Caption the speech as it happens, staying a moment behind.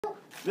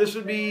This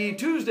would be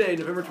Tuesday,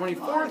 November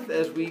 24th,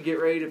 as we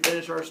get ready to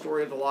finish our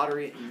story of the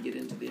lottery and get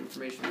into the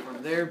information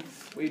from there.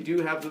 We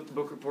do have the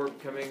book report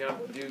coming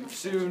up due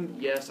soon.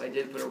 Yes, I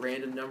did put a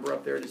random number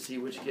up there to see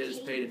which kids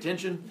paid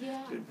attention.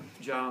 Good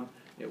job.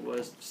 It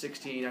was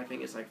 16, I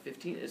think it's like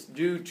 15. It's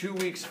due 2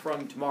 weeks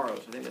from tomorrow,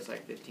 so I think that's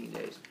like 15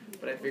 days.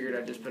 But I figured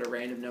I'd just put a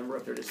random number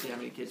up there to see how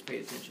many kids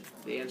paid attention.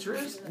 The answer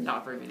is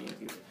not very many of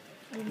you.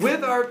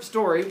 With our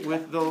story,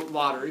 with the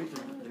lottery,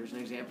 there's an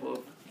example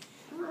of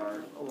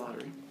a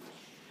lottery.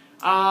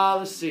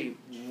 Let's see.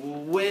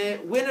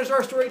 When is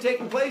our story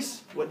taking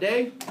place? What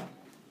day?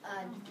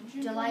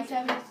 July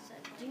 7th.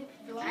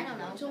 I don't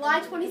know.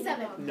 July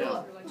 27th.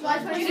 No. July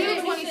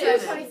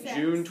 27th.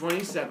 June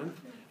 27th.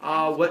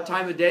 What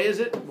time of day is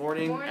it?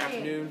 Morning,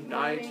 afternoon,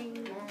 night?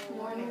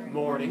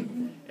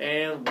 Morning.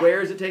 And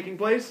where is it taking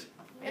place?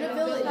 In a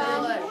village.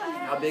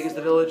 How big is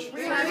the village?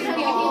 300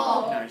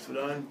 people. Nicely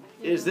done.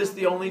 Is this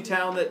the only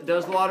town that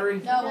does the lottery?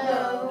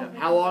 No.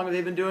 How long have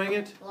they been doing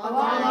it? A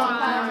long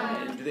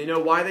time. And do they know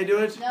why they do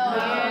it?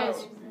 No.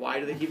 Why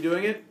do they keep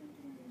doing it?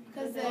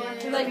 Because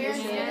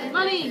they're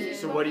money.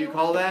 So what do you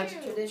call that?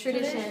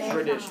 Tradition.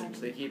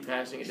 Traditions. They keep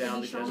passing it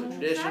down because of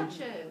tradition.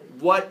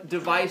 What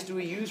device do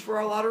we use for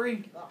our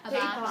lottery? A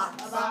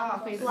box.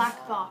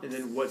 Black box. And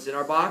then what's in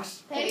our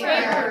box?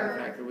 Paper.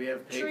 The fact that we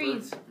have paper.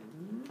 Trees.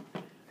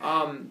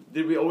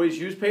 Did we always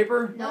use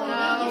paper? No.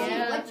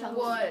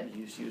 We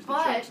used to use the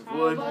chunks of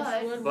wood.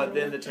 But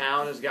then the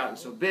town has gotten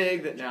so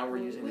big that now we're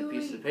using the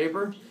pieces of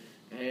paper.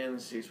 And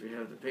let's see, so we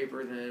have the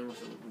paper. Then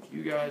with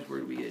you guys, where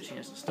do we get a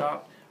chance to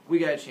stop? We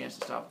got a chance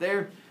to stop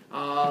there.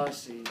 Let's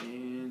see,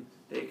 and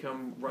they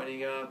come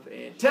running up,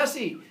 and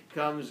Tessie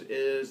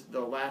is the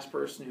last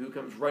person who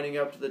comes running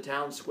up to the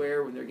town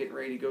square when they're getting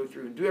ready to go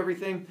through and do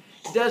everything.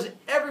 Does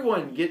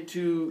everyone get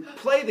to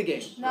play the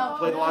game? No.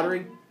 Play the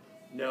lottery?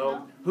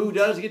 No. Who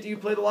does get to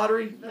play the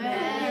lottery?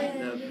 Men.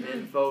 The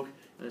men folk.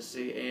 Let's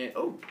see,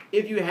 and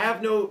if you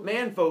have no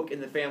man folk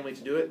in the family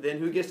to do it, then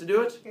who gets to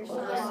do it? Your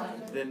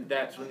son. Then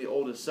that's when the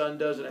oldest son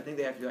does it. I think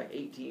they have to be like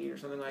 18 or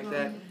something like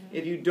that.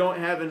 If you don't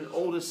have an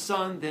oldest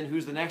son, then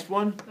who's the next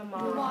one? The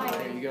mom.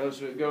 There you go.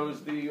 So it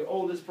goes the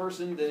oldest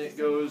person, then it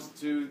goes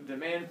to the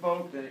man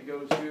folk, then it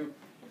goes to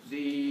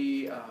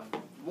the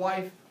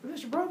wife.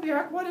 Mr.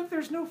 Brovicast, what if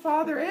there's no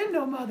father and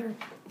no mother?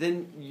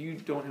 Then you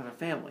don't have a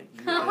family.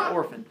 You're an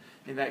orphan.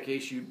 In that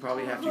case, you'd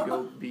probably have to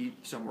go be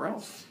somewhere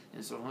else.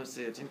 And so let's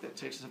see, I think that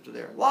takes us up to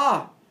there.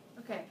 Law!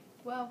 Okay,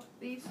 well,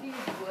 these use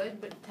wood,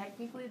 but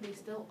technically they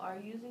still are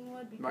using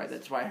wood. Right,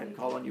 that's why I had to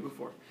call on you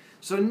before.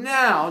 So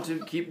now,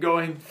 to keep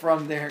going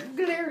from their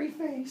glary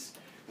face,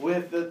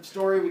 with the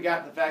story, we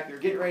got the fact they're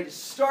getting ready to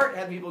start,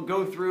 having people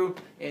go through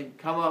and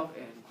come up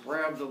and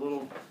grab the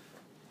little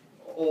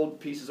old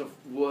pieces of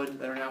wood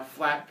that are now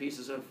flat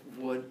pieces of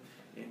wood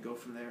and go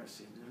from there. Let's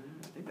see,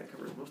 I think that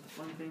covers most of the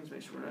fun things.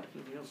 Make sure we're not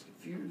anything else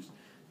confused.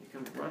 They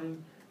come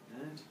running,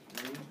 and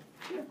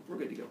yeah, we're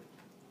good to go.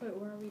 Wait,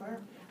 where are we?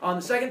 On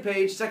the second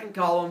page, second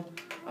column,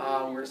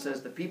 where it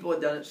says the people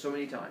had done it so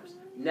many times.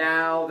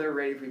 Now they're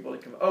ready for people to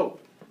come. Oh,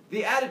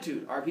 the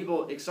attitude. Are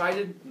people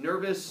excited,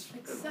 nervous,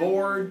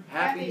 bored,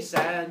 happy,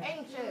 sad?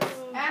 Anxious.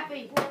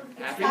 Happy.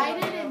 Happy?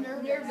 Excited and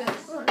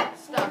nervous.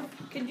 Stuff.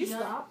 Can you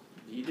stop?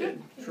 You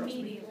did. Trust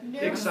me.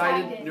 Nervous.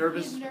 Excited,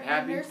 nervous,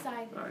 happy. Nervous.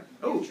 All right.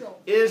 Oh,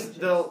 is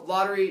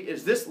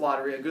this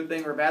lottery a good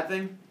thing or a bad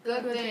thing?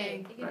 Good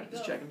thing. All right,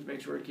 just checking to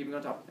make sure we're keeping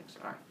on top of things.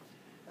 All right.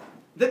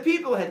 The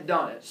people had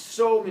done it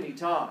so many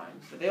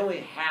times that they only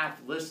half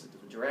listened to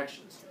the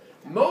directions.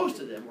 Most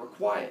of them were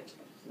quiet,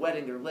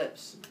 wetting their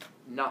lips,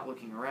 not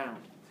looking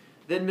around.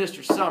 Then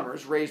Mr.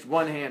 Summers raised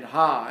one hand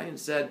high and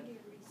said,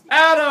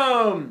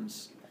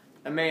 "Adams!"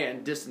 A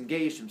man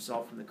disengaged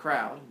himself from the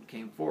crowd and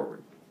came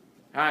forward.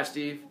 "Hi,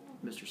 Steve,"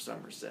 Mr.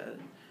 Summers said.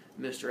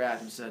 Mr.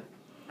 Adams said,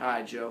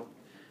 "Hi, Joe."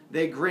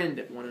 They grinned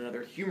at one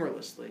another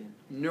humorlessly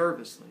and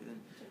nervously.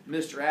 Then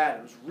Mr.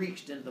 Adams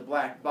reached into the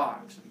black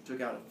box and took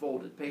out a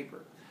folded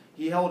paper.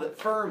 He held it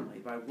firmly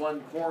by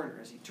one corner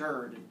as he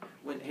turned and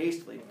went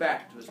hastily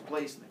back to his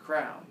place in the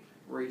crowd,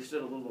 where he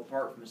stood a little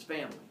apart from his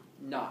family,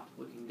 not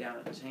looking down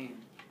at his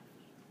hand.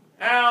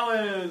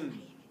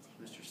 "Allen,"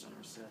 Mr.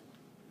 Summers said.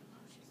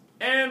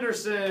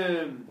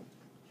 "Anderson.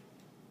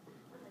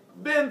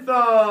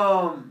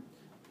 Bentham."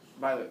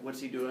 By the way, what's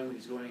he doing?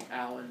 He's going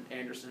Allen,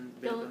 Anderson,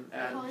 Bentham,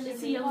 Adams.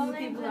 Is he calling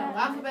people out?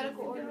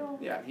 Alphabetical order.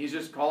 Yeah, he's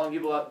just calling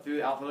people up through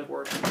the alphabetical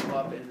order, pick them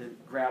up, and then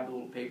grab the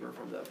little paper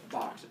from the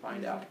box to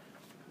find out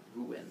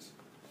who wins.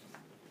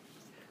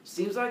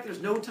 "Seems like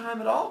there's no time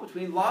at all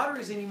between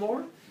lotteries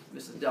anymore,"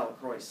 Mrs.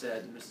 Delacroix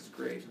said to Mrs.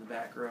 Graves in the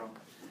back row.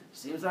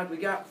 "Seems like we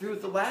got through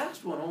with the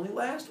last one only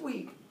last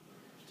week."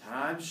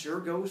 "Time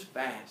sure goes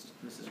fast,"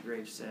 Mrs.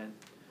 Graves said.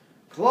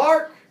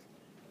 "Clark!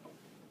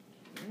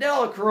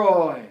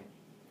 Delacroix!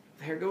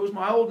 There goes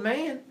my old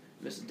man,"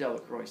 Mrs.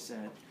 Delacroix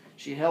said.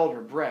 She held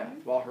her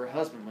breath while her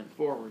husband went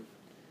forward.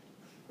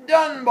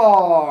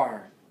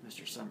 "Dunbar!"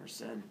 Mr. Summers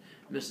said.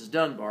 Mrs.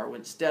 Dunbar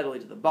went steadily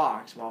to the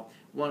box while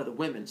one of the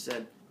women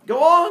said,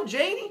 "Go on,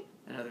 Janie!"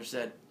 Another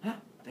said, "Huh,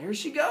 there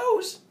she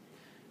goes."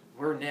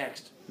 "We're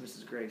next,"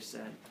 Mrs. Graves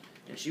said.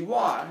 and she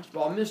watched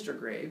while Mr.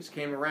 Graves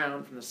came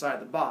around from the side of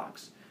the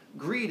box,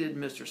 greeted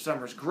Mr.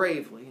 Summers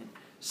gravely, and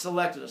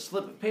selected a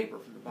slip of paper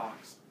from the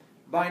box.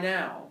 By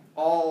now,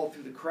 all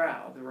through the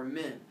crowd, there were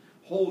men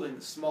holding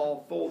the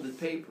small folded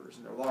papers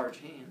in their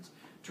large hands,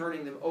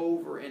 turning them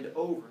over and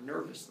over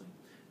nervously.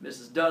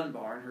 Mrs.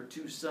 Dunbar and her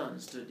 2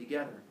 sons stood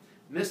together.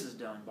 Mrs.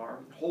 Dunbar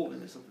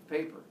holding the slip of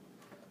paper.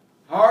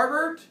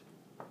 "Harbert,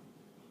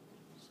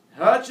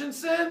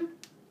 Hutchinson,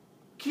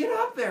 get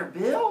up there,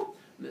 Bill,"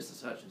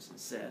 Mrs. Hutchinson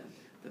said.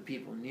 The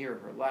people near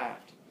her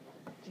laughed.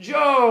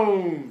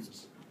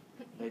 "Jones,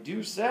 they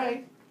do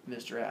say,"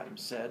 Mr.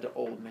 Adams said to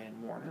Old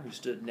Man Warner, who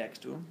stood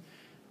next to him,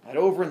 "that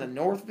over in the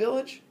North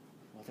Village,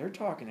 well, they're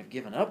talking of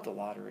giving up the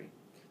lottery."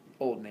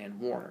 Old Man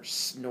Warner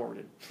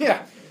snorted.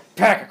 "Yeah,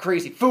 pack of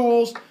crazy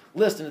fools,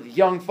 listening to the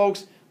young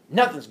folks.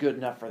 Nothing's good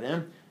enough for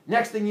them.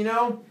 Next thing you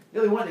know,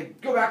 they'll want to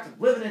go back to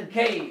living in a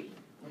cave.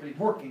 Nobody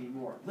work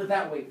anymore. Live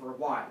that way for a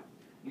while.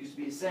 Used to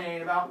be a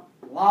saying about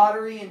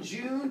lottery in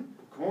June,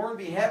 corn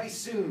be heavy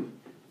soon.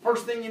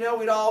 First thing you know,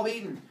 we'd all be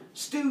eating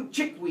stewed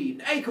chickweed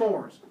and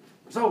acorns.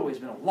 There's always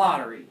been a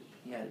lottery,"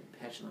 he added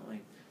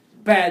petulantly.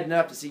 "Bad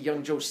enough to see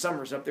young Joe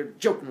Summers up there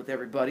joking with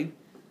everybody."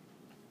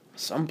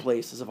 "Some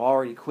places have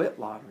already quit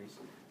lotteries,"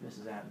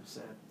 Mrs. Adams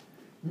said.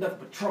 "Nothing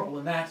but trouble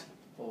in that,"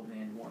 Old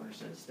Man Warner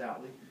said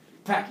stoutly.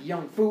 "Pack of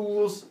young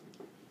fools.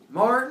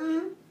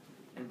 Martin,"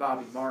 and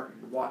Bobby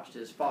Martin watched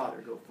his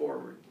father go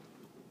forward.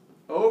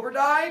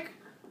 "Overdyke?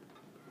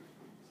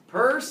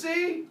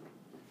 Percy?"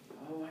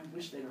 "Oh, I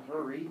wish they'd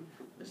hurry,"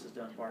 Mrs.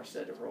 Dunbar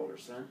said to her older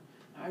son.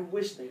 "I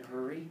wish they'd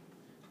hurry."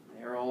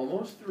 "They're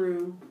almost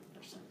through,"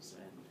 her son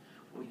said.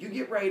 "Well, you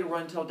get ready to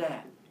run and tell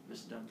Dad,"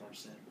 Mrs. Dunbar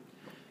said.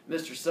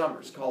 Mr.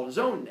 Summers called his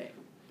own name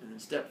and then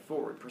stepped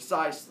forward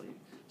precisely,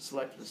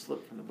 selected a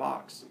slip from the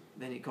box.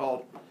 Then he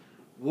called,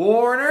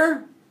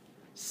 "Warner,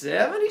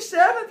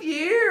 77th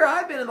year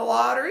I've been in the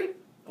lottery,"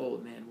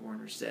 Old Man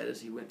Warner said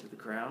as he went through the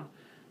crowd.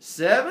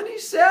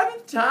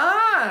 "77th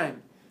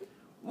time."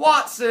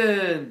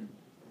 "Watson!"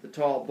 The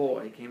tall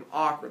boy came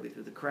awkwardly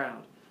through the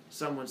crowd.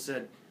 Someone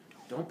said,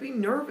 "Don't be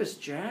nervous,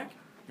 Jack."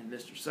 And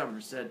Mr.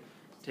 Summers said,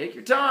 "Take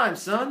your time,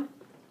 son."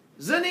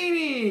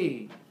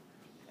 "Zanini!"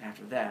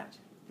 After that,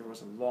 there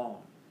was a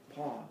long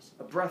pause,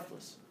 a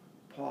breathless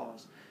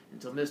pause,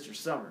 until Mr.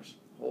 Summers,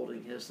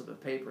 holding his slip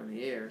of paper in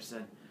the air,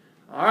 said,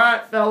 "All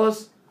right,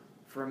 fellas."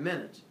 For a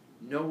minute,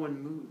 no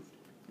one moved,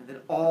 and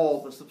then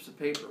all the slips of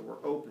paper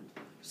were opened.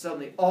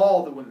 Suddenly,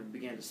 all the women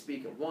began to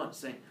speak at once,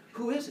 saying,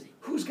 "Who is it?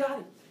 Who's got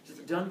it? Is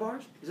it the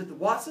Dunbars? Is it the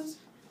Watsons?"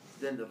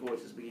 Then the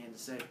voices began to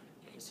say,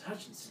 "It's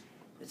Hutchinson.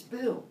 It's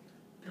Bill.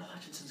 Bill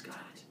Hutchinson's got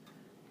it."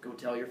 "Go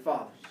tell your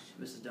father,"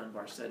 Mrs.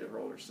 Dunbar said to her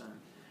older son.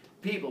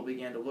 People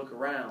began to look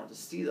around to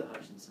see the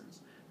Hutchinsons.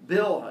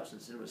 Bill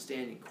Hutchinson was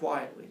standing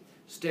quietly,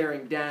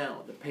 staring down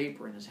at the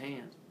paper in his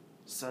hand.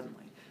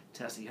 Suddenly,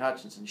 Tessie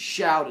Hutchinson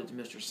shouted to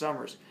Mr.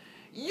 Summers,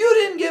 "You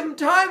didn't give him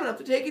time enough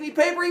to take any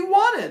paper he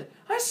wanted.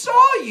 I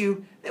saw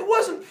you. It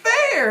wasn't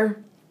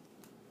fair."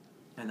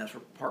 And that's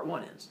where part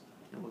 1 ends.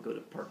 And we'll go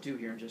to part 2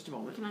 here in just a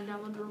moment. Can I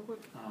download it real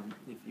quick?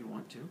 If you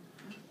want to.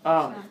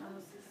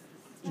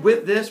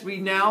 With this,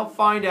 we now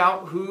find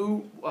out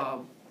who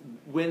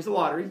wins the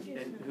lottery.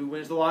 And who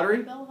wins the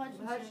lottery? Bill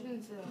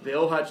Hutchinson.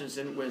 Bill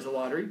Hutchinson wins the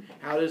lottery.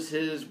 How does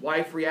his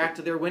wife react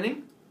to their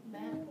winning?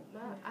 Mad.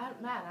 I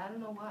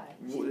don't know why.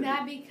 She's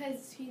mad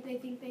because they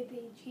think they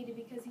cheated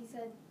because he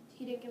said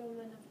he didn't give him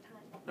enough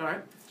time. All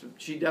right. So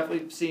she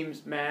definitely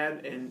seems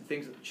mad and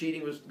thinks that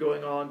cheating was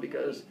going on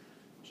because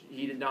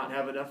he did not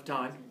have enough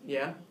time.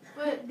 Yeah?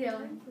 But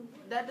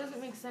that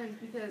doesn't make sense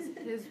because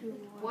his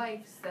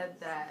wife said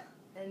that,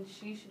 and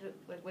she should,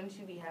 like, wouldn't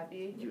she be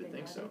happy? You would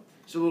think so.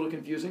 It's a little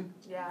confusing.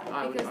 Yeah,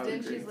 I would because then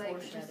agree. she's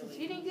like,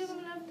 she didn't give him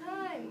enough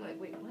time. Like,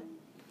 wait, what?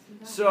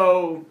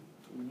 So,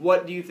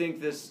 what do you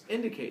think this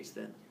indicates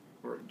then?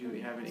 Or do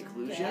we have any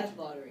clues yet? Jazz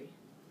lottery.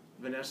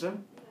 Vanessa?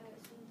 Something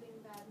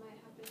bad might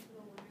happen to the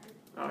winner.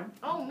 All right.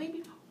 Oh,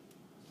 maybe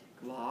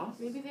Law?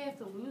 they have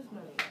to lose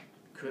money.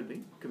 Could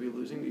be. Could be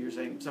losing. You're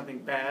saying something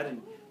bad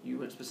and you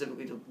went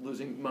specifically to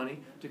losing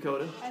money.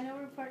 Dakota? I know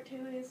where part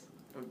 2 is.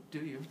 Oh, do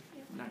you?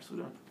 Nicely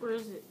done. Where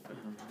is it?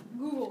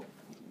 Google.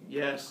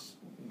 Yes,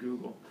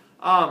 Google.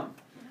 We're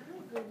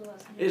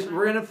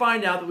going to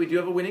find out that we do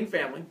have a winning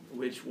family,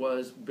 which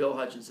was Bill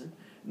Hutchinson.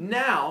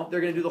 Now,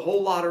 they're going to do the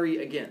whole lottery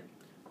again,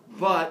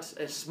 but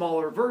a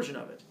smaller version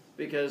of it,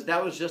 because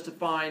that was just to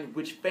find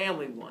which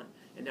family won.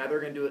 And now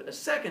they're going to do it a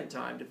second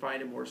time to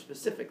find a more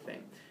specific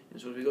thing. And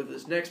so as we go through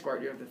this next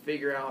part, you have to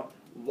figure out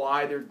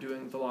why they're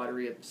doing the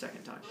lottery a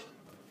second time.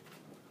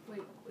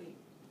 Wait.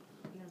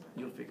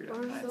 You'll figure it Or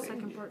out. is I the think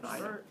second you- part I know.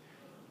 start?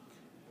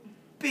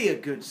 Be a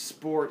good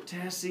sport,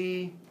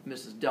 Tessie,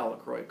 Mrs.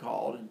 Delacroix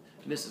called, and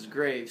Mrs.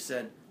 Graves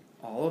said,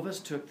 "All of us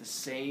took the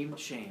same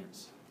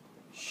chance."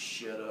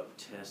 "Shut up,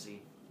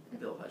 Tessie,"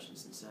 Bill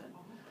Hutchinson said.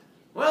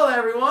 "Well,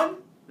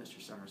 everyone,"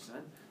 Mr. Summers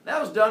said, "that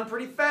was done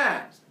pretty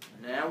fast.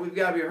 Now we've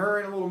got to be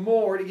hurrying a little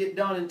more to get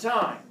done in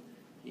time."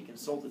 He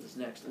consulted his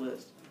next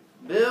list.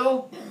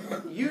 "Bill,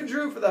 you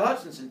drew for the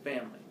Hutchinson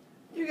family.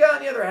 You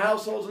got any other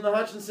households in the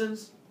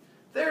Hutchinsons?"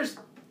 "There's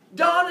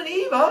Don and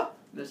Eva.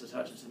 Mrs.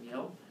 Hutchinson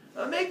yelled.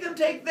 Make them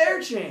take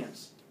their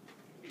chance.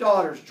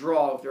 Daughters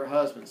draw with their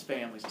husbands'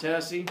 families,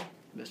 Tessie,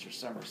 Mr.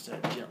 Summers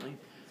said gently.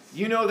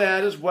 You know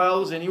that as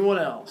well as anyone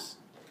else.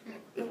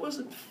 It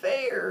wasn't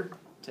fair,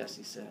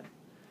 Tessie said.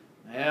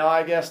 Well,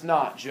 I guess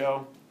not,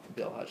 Joe,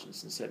 Bill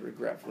Hutchinson said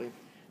regretfully.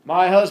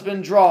 My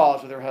husband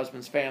draws with her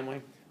husband's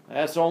family.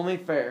 That's only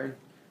fair.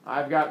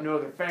 I've got no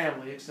other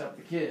family except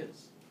the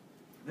kids.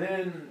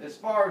 Then, as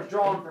far as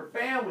drawing for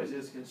families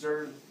is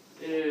concerned,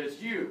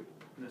 it's you,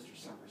 Mr.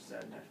 Summers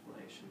said in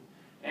explanation.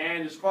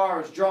 And as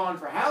far as drawing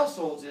for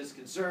households is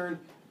concerned,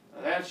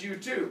 that's you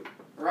too,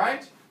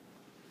 right?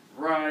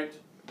 Right,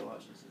 Bill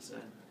Hutchinson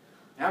said.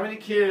 How many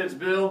kids,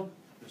 Bill?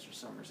 Mr.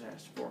 Summers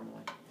asked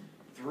formally.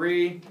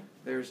 3.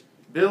 There's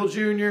Bill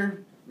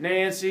Jr.,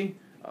 Nancy,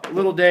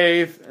 little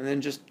Dave, and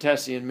then just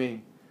Tessie and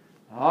me.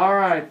 All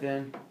right,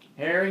 then.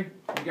 Harry,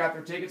 you got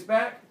their tickets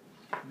back?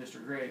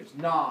 Mr. Graves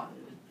nodded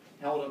and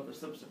held up the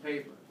slips of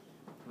paper.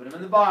 Put them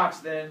in the box,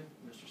 then,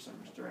 Mr.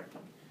 Summers directed.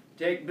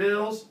 Take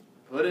Bill's,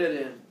 put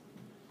it in.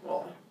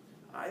 Well,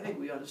 I think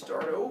we ought to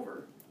start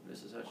over,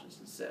 Mrs.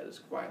 Hutchinson said as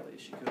quietly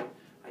as she could.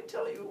 I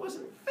tell you, it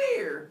wasn't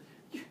fair.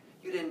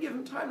 You didn't give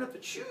him time enough to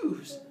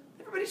choose.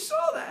 Everybody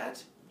saw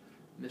that.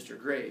 Mr.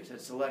 Graves had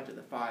selected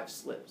the 5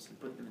 slips and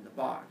put them in the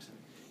box. And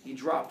he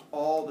dropped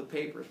all the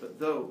papers but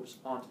those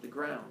onto the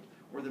ground,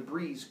 where the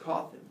breeze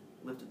caught them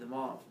and lifted them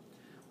off.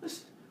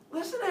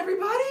 Listen,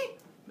 everybody,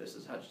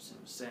 Mrs. Hutchinson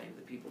was saying to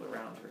the people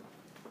around her.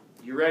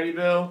 You ready,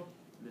 Bill?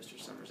 Mr.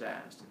 Summers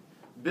asked.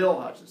 And Bill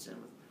Hutchinson,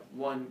 with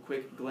one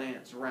quick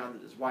glance around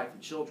at his wife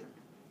and children,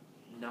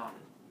 nodded.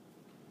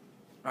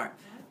 All right,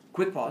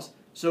 quick pause.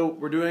 So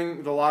we're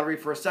doing the lottery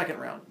for a second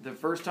round. The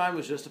first time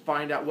was just to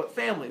find out what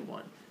family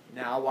won.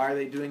 Now, why are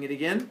they doing it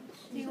again?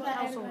 See what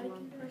household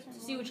won.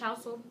 See which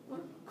household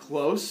won.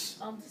 Close.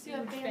 To see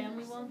which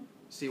family won.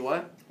 See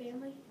what?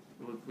 Family?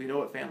 We know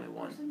what family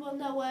won. Well,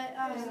 no, what?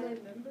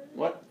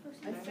 What?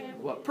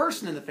 What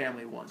person in the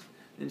family won?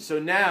 And so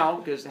now,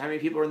 because how many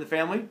people are in the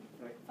family?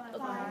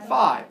 5.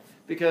 5.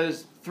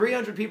 Because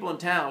 300 people in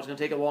town is going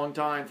to take a long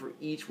time for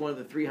each one of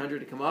the 300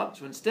 to come up.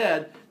 So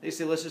instead, they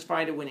say, let's just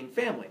find a winning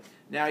family.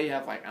 Now you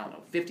have,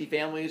 50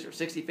 families or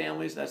 60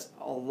 families. That's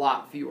a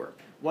lot fewer.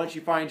 Once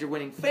you find your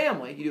winning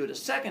family, you do it a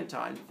second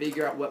time to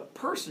figure out what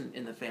person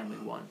in the family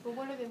won. But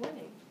what are they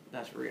winning?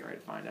 That's what we're getting ready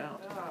to find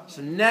out.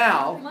 So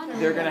now,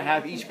 they're going to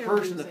have each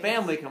person in the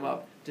family come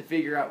up to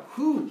figure out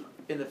who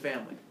in the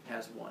family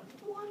has won.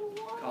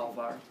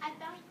 Cauliflower. I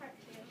found part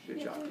 2.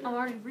 Good job. I'm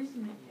already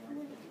reading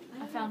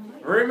it. I found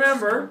it.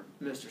 Remember,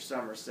 Mr.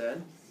 Summers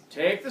said,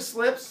 take the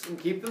slips and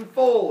keep them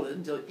folded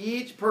until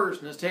each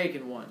person has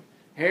taken one.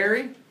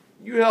 Harry,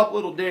 you help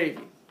little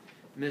Davy.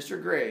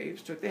 Mr.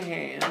 Graves took the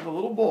hand of the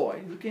little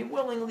boy who came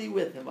willingly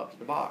with him up to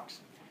the box.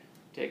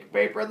 Take a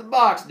paper out of the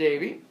box,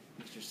 Davy,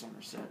 Mr.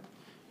 Summers said.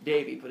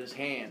 Davy put his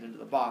hand into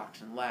the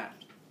box and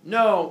laughed.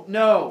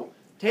 No,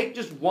 take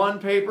just one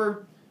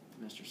paper,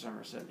 Mr.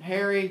 Summers said.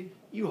 Harry,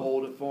 you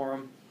hold it for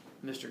him.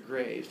 Mr.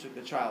 Graves took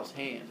the child's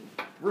hand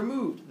and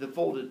removed the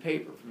folded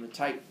paper from the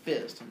tight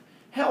fist and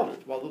held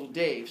it while little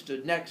Dave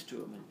stood next to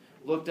him and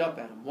looked up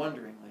at him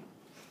wonderingly.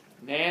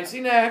 Nancy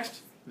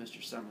next,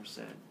 Mr. Summers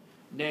said.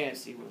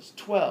 Nancy was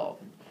 12,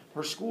 and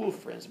her school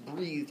friends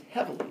breathed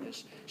heavily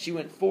as she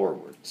went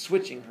forward,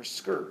 switching her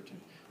skirt,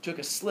 and took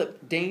a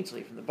slip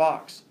daintily from the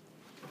box.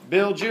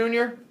 Bill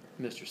Jr.,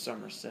 Mr.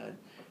 Summers said,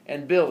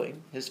 and Billy,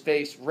 his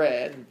face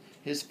red and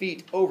his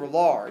feet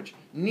overlarge,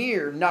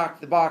 near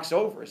knocked the box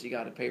over as he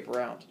got a paper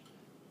out.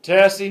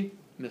 Tessie,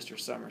 Mr.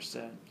 Summers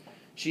said.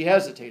 She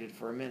hesitated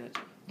for a minute,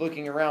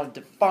 looking around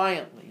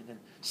defiantly, and then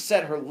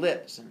set her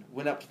lips and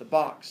went up to the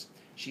box.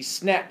 She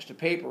snatched a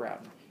paper out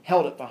and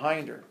held it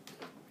behind her.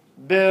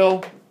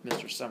 Bill,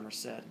 Mr. Summers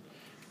said.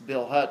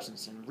 Bill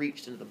Hutchinson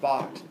reached into the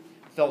box and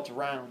felt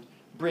around,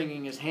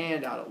 bringing his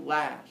hand out at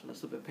last with a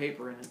slip of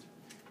paper in it.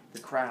 The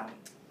crowd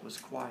was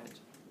quiet.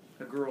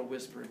 A girl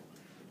whispered,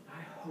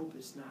 I hope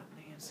it's not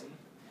Nancy.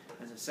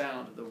 As the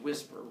sound of the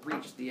whisper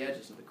reached the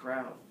edges of the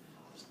crowd.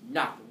 It's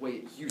not the way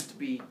it used to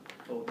be,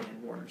 old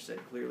man Warner said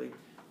clearly.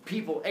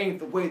 People ain't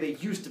the way they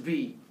used to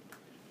be.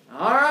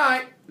 All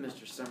right,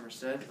 Mr. Summers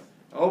said.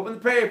 Open the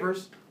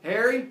papers.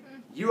 Harry,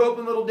 you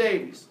open little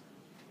Davy's.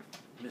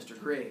 Mr.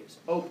 Graves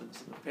opened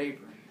some of the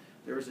paper.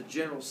 There was a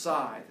general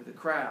sigh through the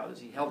crowd as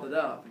he held it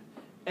up, and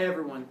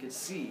everyone could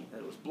see that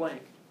it was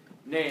blank.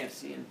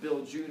 Nancy and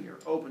Bill Jr.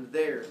 opened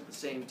theirs at the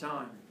same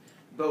time.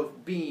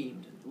 Both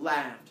beamed and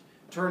laughed,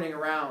 turning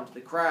around to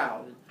the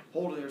crowd and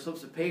holding their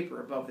slips of paper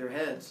above their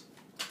heads.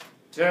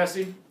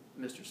 Tessie,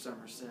 Mr.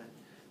 Summers said.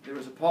 There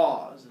was a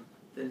pause, and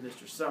then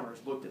Mr. Summers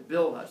looked at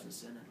Bill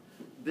Hutchinson,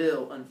 and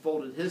Bill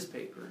unfolded his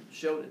paper and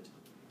showed it.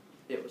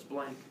 It was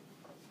blank.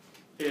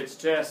 It's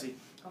Tessie,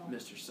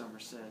 Mr.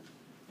 Summers said.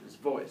 His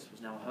voice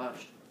was now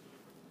hushed.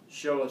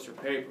 Show us her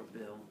paper,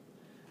 Bill.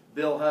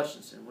 Bill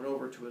Hutchinson went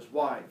over to his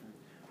wife and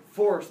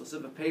forced the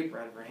slip of paper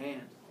out of her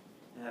hand.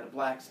 It had a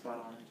black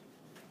spot on it.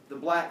 The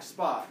black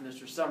spot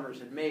Mr. Summers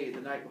had made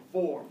the night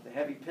before with a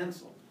heavy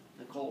pencil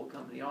in the coal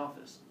company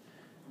office.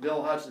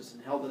 Bill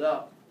Hutchinson held it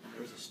up, and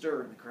there was a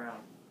stir in the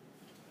crowd.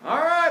 All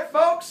right,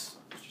 folks,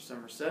 Mr.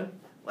 Summer said.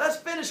 "Let's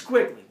finish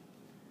quickly."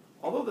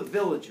 Although the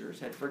villagers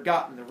had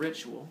forgotten the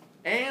ritual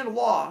and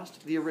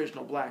lost the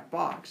original black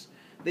box,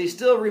 they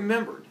still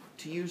remembered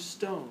to use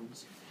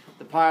stones.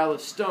 The pile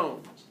of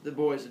stones the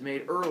boys had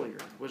made earlier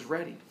was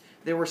ready.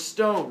 There were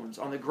stones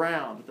on the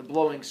ground with the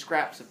blowing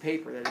scraps of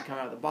paper that had come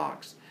out of the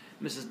box.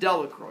 Mrs.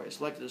 Delacroix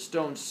selected a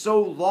stone so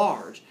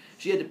large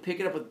she had to pick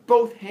it up with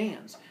both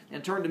hands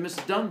and turned to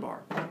Mrs.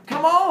 Dunbar.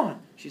 "Come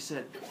on," she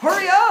said.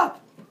 "Hurry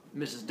up!"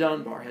 Mrs.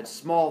 Dunbar had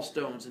small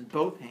stones in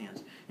both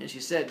hands, and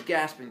she said,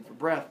 gasping for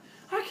breath,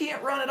 "I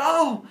can't run at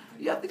all.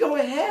 You have to go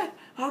ahead.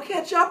 I'll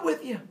catch up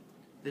with you."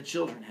 The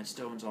children had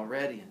stones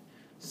already, and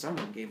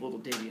someone gave little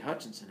Davy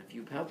Hutchinson a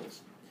few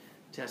pebbles.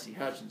 Tessie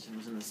Hutchinson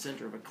was in the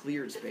center of a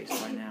cleared space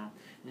by now,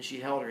 and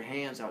she held her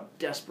hands out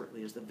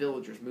desperately as the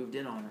villagers moved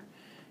in on her.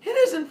 "It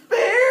isn't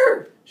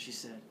fair," she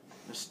said.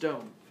 A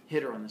stone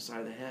hit her on the side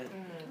of the head.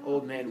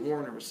 Old man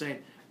Warner was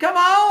saying, "Come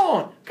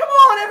on! Come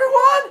on,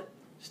 everyone!"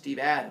 Steve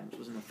Adams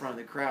was in the front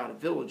of the crowd of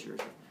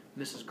villagers,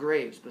 with Mrs.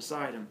 Graves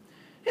beside him.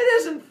 "It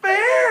isn't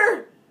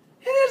fair!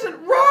 It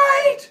isn't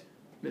right!"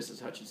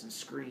 Mrs. Hutchinson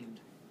screamed.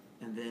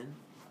 And then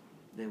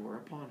they were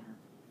upon her.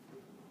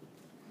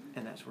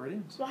 And that's where it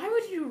ends. Why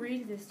would you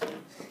read this to us?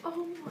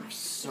 Oh my.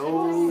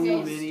 So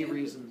many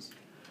reasons.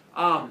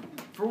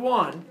 For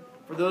one,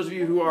 for those of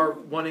you who are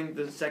wanting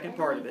the second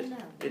part of it,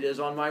 it is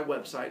on my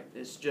website.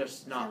 It's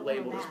just not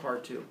labeled as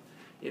part 2.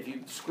 If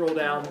you scroll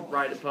down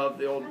right above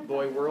the old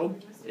boy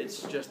world,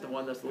 it's just the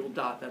one that's the little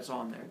dot that's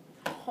on there.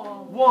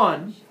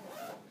 One,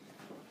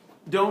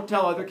 don't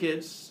tell other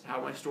kids how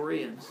my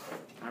story ends.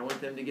 I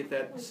want them to get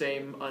that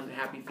same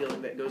unhappy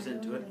feeling that goes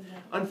into it.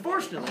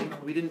 Unfortunately,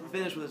 we didn't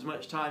finish with as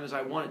much time as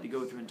I wanted to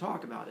go through and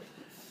talk about it.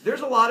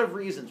 There's a lot of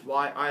reasons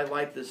why I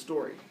like this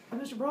story.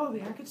 Mr.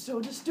 Brovicast, it's so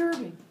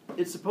disturbing.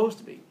 It's supposed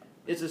to be.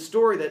 It's a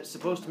story that's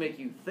supposed to make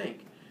you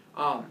think.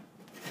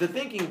 The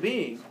thinking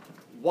being,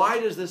 why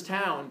does this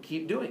town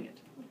keep doing it?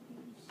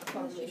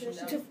 Population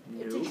down.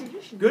 It's a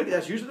tradition. Good,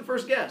 that's usually the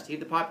first guess, keep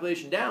the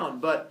population down,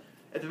 but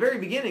at the very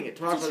beginning it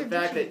talks about the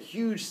fact that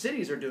huge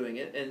cities are doing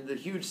it, and the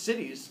huge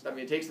cities,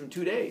 it takes them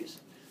 2 days.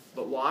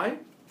 But why?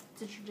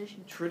 It's a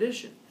tradition.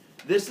 Tradition.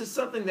 This is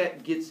something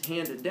that gets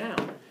handed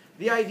down.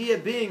 The idea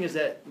being is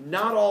that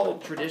not all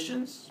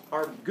traditions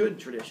are good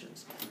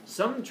traditions.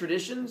 Some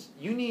traditions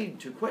you need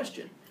to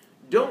question.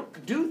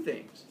 Don't do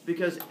things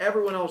because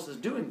everyone else is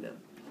doing them.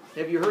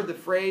 Have you heard the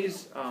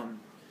phrase,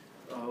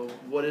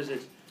 what is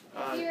it?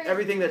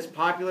 Everything that's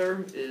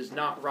popular is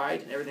not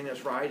right, and everything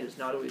that's right is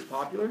not always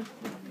popular.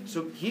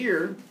 So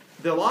here,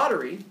 the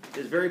lottery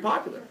is very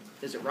popular.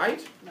 Is it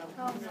right? No.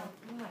 Oh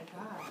my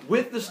God.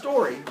 With the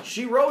story,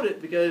 she wrote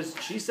it because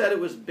she said it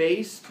was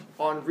based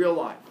on real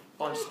life,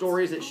 on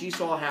stories that she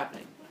saw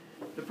happening.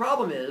 The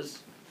problem is,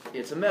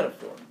 it's a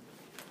metaphor.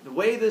 The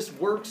way this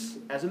works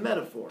as a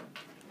metaphor,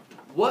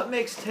 what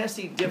makes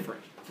Tessie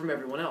different from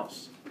everyone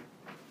else?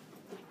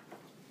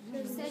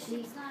 She said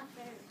she's not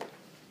fair.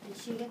 Did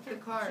she get The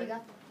card. She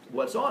got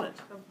What's on it?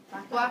 The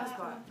black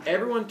spot.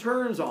 Everyone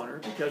turns on her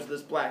because of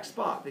this black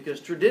spot, because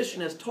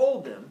tradition has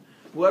told them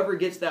whoever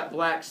gets that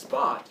black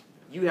spot,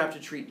 you have to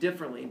treat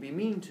differently and be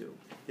mean to,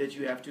 that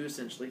you have to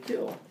essentially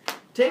kill.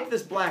 Take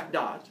this black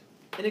dot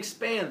and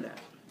expand that,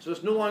 so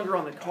it's no longer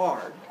on the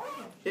card,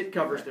 it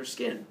covers their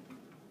skin.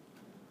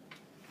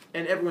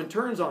 And everyone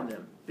turns on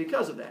them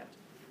because of that.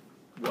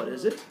 What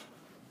is it?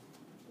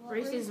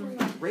 Racism.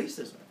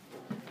 Racism.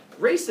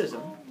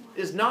 Racism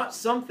is not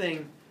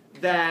something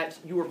that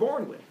you were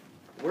born with.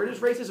 Where does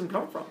racism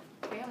come from?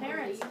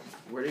 Parents.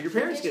 Where did your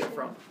parents get it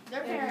from?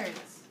 Their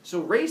parents.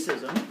 So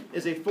racism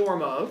is a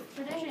form of,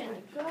 Tradition.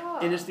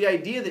 and it's the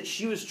idea that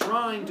she was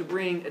trying to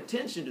bring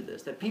attention to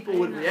this, that people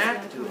would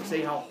react to it and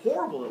say how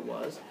horrible it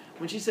was,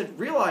 when she said,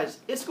 realize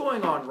it's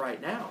going on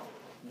right now.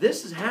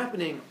 This is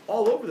happening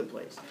all over the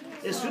place.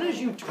 As soon as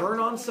you turn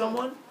on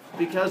someone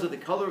because of the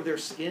color of their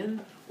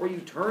skin, or you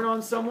turn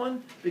on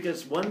someone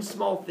because one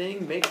small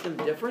thing makes them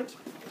different,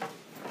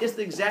 it's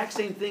the exact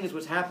same thing as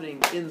what's happening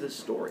in this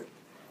story.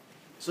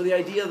 So the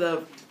idea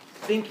of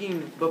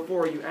thinking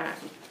before you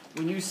act.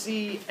 When you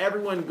see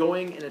everyone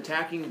going and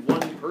attacking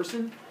one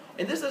person,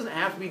 and this doesn't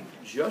have to be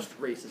just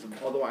racism,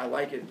 although I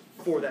like it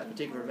for that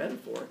particular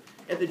metaphor.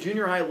 At the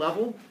junior high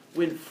level,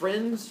 when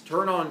friends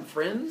turn on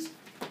friends,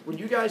 when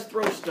you guys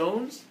throw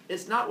stones,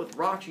 it's not with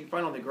rocks you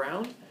find on the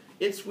ground.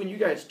 It's when you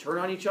guys turn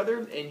on each other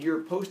and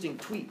you're posting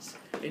tweets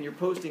and you're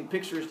posting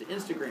pictures to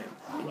Instagram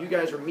and you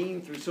guys are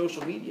mean through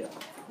social media.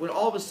 When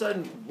all of a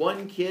sudden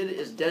one kid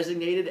is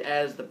designated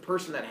as the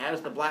person that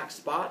has the black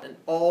spot and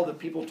all the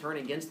people turn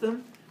against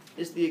them,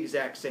 it's the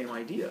exact same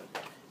idea.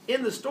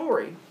 In the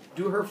story,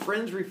 do her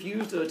friends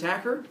refuse to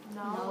attack her?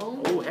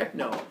 No. Oh, heck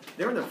no.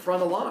 They're in the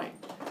front of the line.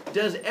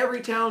 Does every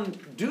town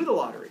do the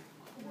lottery?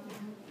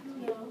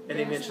 And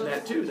they mentioned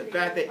that too. The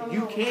fact that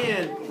you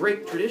can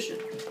break tradition.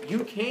 You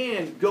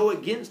can go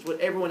against what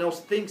everyone else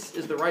thinks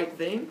is the right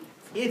thing.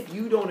 If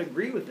you don't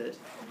agree with it,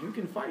 you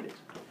can fight it.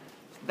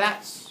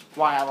 That's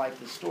why I like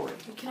this story.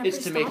 Can I It's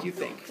please to make stop? you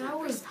think. That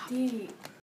was deep.